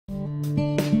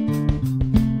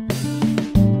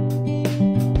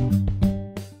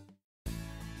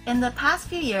the past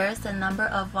few years, the number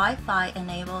of Wi-Fi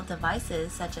enabled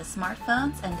devices such as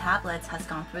smartphones and tablets has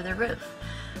gone through the roof.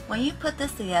 When you put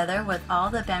this together with all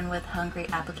the bandwidth-hungry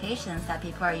applications that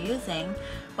people are using,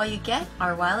 what you get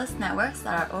are wireless networks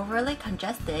that are overly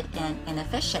congested and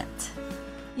inefficient.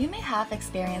 You may have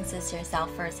experienced this yourself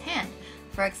firsthand.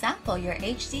 For example, your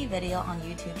HD video on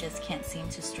YouTube just can't seem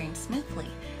to stream smoothly,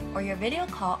 or your video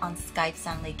call on Skype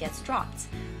suddenly gets dropped.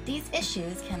 These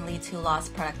issues can lead to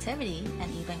lost productivity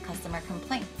and even customer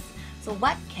complaints. So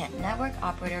what can network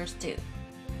operators do?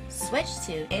 Switch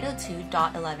to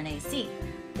 802.11ac.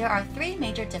 There are three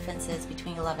major differences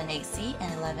between 11ac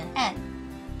and 11n.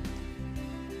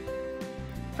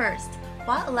 First,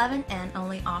 while 11n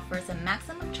only offers a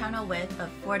maximum channel width of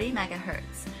 40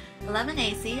 MHz,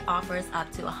 11ac offers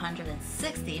up to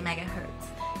 160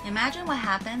 MHz. Imagine what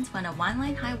happens when a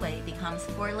one-lane highway becomes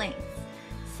 4 lanes.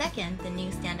 Second, the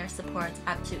new standard supports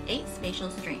up to 8 spatial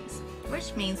streams,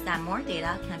 which means that more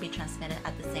data can be transmitted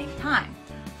at the same time.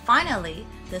 Finally,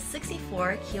 the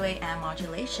 64 QAM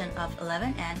modulation of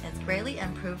 11n is greatly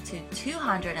improved to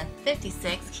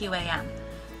 256 QAM.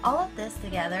 All of this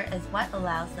together is what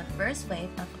allows the first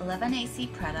wave of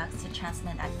 11ac products to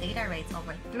transmit at data rates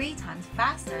over 3 times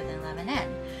faster than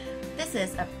 11n. This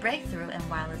is a breakthrough in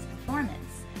wireless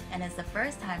performance, and is the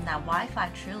first time that Wi-Fi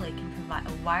truly can provide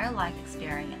a wire-like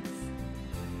experience.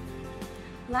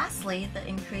 Lastly, the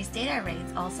increased data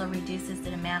rates also reduces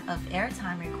the amount of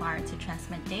airtime required to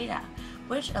transmit data,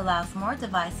 which allows more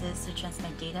devices to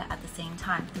transmit data at the same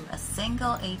time through a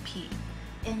single AP.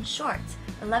 In short,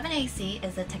 11ac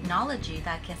is a technology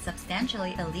that can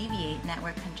substantially alleviate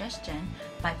network congestion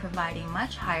by providing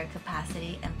much higher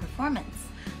capacity and performance.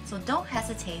 So don't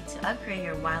hesitate to upgrade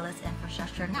your wireless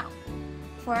infrastructure now.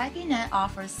 4IPNet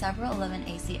offers several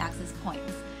 11ac access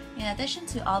points. In addition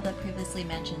to all the previously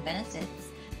mentioned benefits,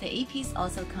 the APs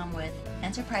also come with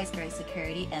enterprise-grade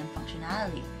security and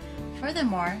functionality.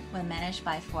 Furthermore, when managed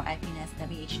by 4IPNet's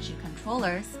WHG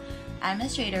controllers,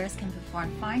 administrators can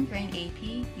perform fine-grained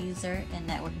AP, user, and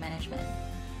network management.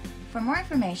 For more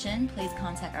information, please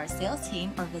contact our sales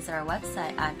team or visit our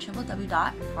website at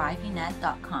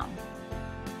www.4ipnet.com.